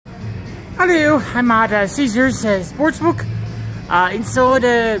Hello, I'm at Caesars Sportsbook. Inside,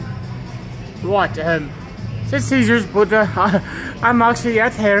 says Caesars, but I'm actually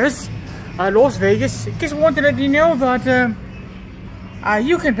at Harrah's, Las Vegas. Just wanted to let you know that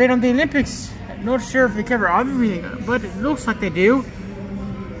you can bet on the Olympics. Not sure if they cover everything, but it looks like they do.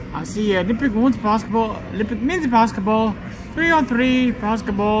 I see Olympic women's basketball, Olympic men's basketball, 3-on-3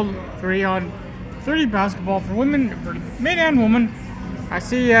 basketball, 3-on-3 basketball for women, for men and women. I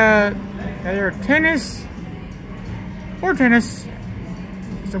see there tennis,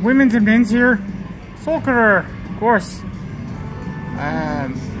 so women's and men's here. Soccer, of course.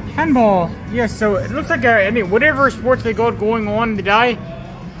 Handball, yes. So it looks like whatever sports they got going on today, you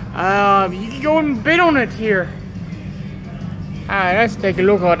can go and bet on it here. Let's take a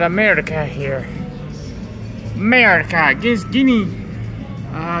look at America here. America against Guinea.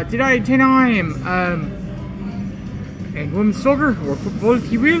 Today 10 a.m. And women's soccer, or football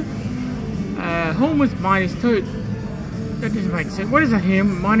if you will. Home was -2. That doesn't make sense. What is that here?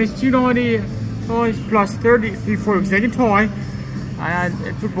 -290 plus 33 second tie. And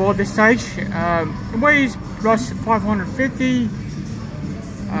football at this stage. Ways plus 550.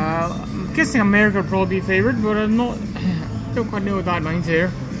 I'm guessing America will probably be favored, but I'm not. Don't quite know what that means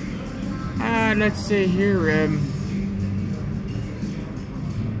here. Let's see here.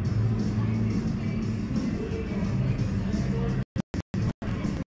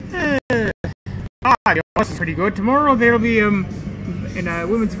 The odds is pretty good. Tomorrow there'll be in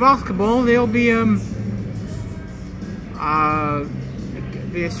women's basketball. There'll be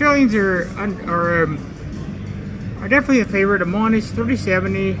the Australians are definitely a favorite. A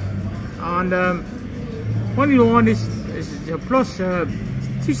 -370 and 21 is plus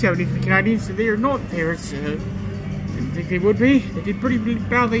 270 for the Canadians. So they are not favorites. Didn't think they would be. They did pretty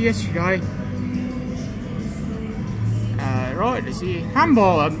badly yesterday. Right, let's see.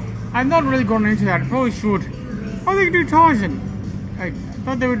 Handball. I'm not really going into that. I probably should. Oh, they can do ties and I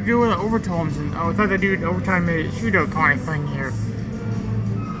thought they would do overtimes, and I thought they'd do an overtime shootout kind of thing here.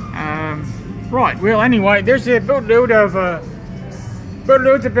 Right. Well, anyway, there's a boatload of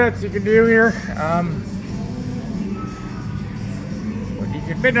bets you can do here. You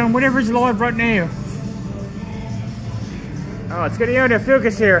can bet on whatever's live right now. Oh, it's getting out of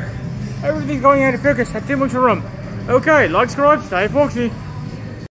focus here. Everything's going out of focus. Had too much room. Okay, like, subscribe, stay foxy.